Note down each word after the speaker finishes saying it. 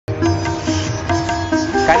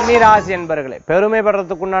கன்னிராசி என்பர்களே,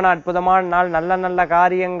 பெருமைப்படுறதுக்குண்டான அற்புதமான நாள். நல்ல நல்ல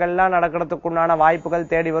காரியங்கள்லாம் நடக்கிறதுக்குண்டான வாய்ப்புகள்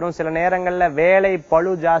தேடி வரும். சில நேரங்கள்ல வேலை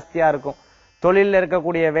பளு ஜாஸ்தியா இருக்கும். தொழில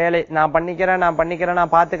இருக்கக்கூடிய வேலை நான் பண்ணிக்கிறேன்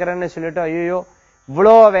நான் பாத்துக்கிறேன்னு சொல்லிட்டு ஐயோ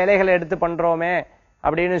இவ்வளோ வேலைகளை எடுத்து பண்றோமே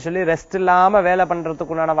அப்படின்னு சொல்லி ரெஸ்ட் இல்லாம வேலை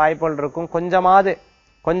பண்றதுக்குண்டான வாய்ப்புகள் இருக்கும்.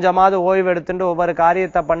 கொஞ்சமாவது ஓய்வு எடுத்துட்டு ஒவ்வொரு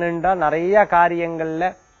காரியத்தை பண்ணிட்டா நிறைய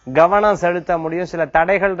காரியங்கள்ல கவனம் செலுத்த முடியும். சில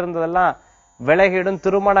தடைகள் இருந்ததெல்லாம் விலகிடும்.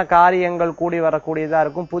 திருமண காரியங்கள் கூடி வரக்கூடியதா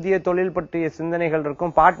இருக்கும். புதிய தொழில் பற்றிய சிந்தனைகள்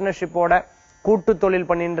இருக்கும். பார்ட்னர்ஷிப்போட கூட்டு தொழில்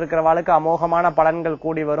பண்ணிட்டு இருக்கிறவாளுக்கு அமோகமான பலன்கள்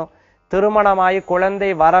கூடி வரும். திருமணமாயி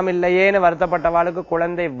குழந்தை வரம் இல்லையேன்னு வருத்தப்பட்டவாளுக்கு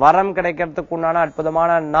குழந்தை வரம் கிடைக்கிறதுக்கு உண்டான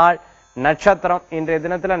அற்புதமான நாள். நட்சத்திரம் இன்றைய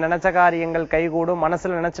தினத்துல நினைச்ச காரியங்கள் கைகூடும்.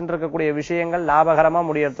 மனசுல நினைச்சுட்டு இருக்கக்கூடிய விஷயங்கள் லாபகரமா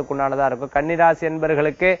முடியறதுக்கு உண்டானதா இருக்கும். கன்னிராசி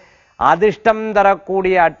என்பர்களுக்கு அதிர்ஷ்டம்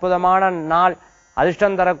தரக்கூடிய அற்புதமான நாள்.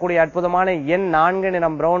 அதிர்ஷ்டம் தரக்கூடிய அற்புதமான எண் 4.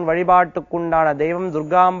 நிறம் பிரவுன். வழிபாட்டுக்குண்டான தெய்வம்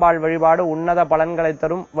துர்காம்பாள் வழிபாடு உன்னத பலன்களை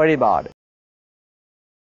தரும் வழிபாடு.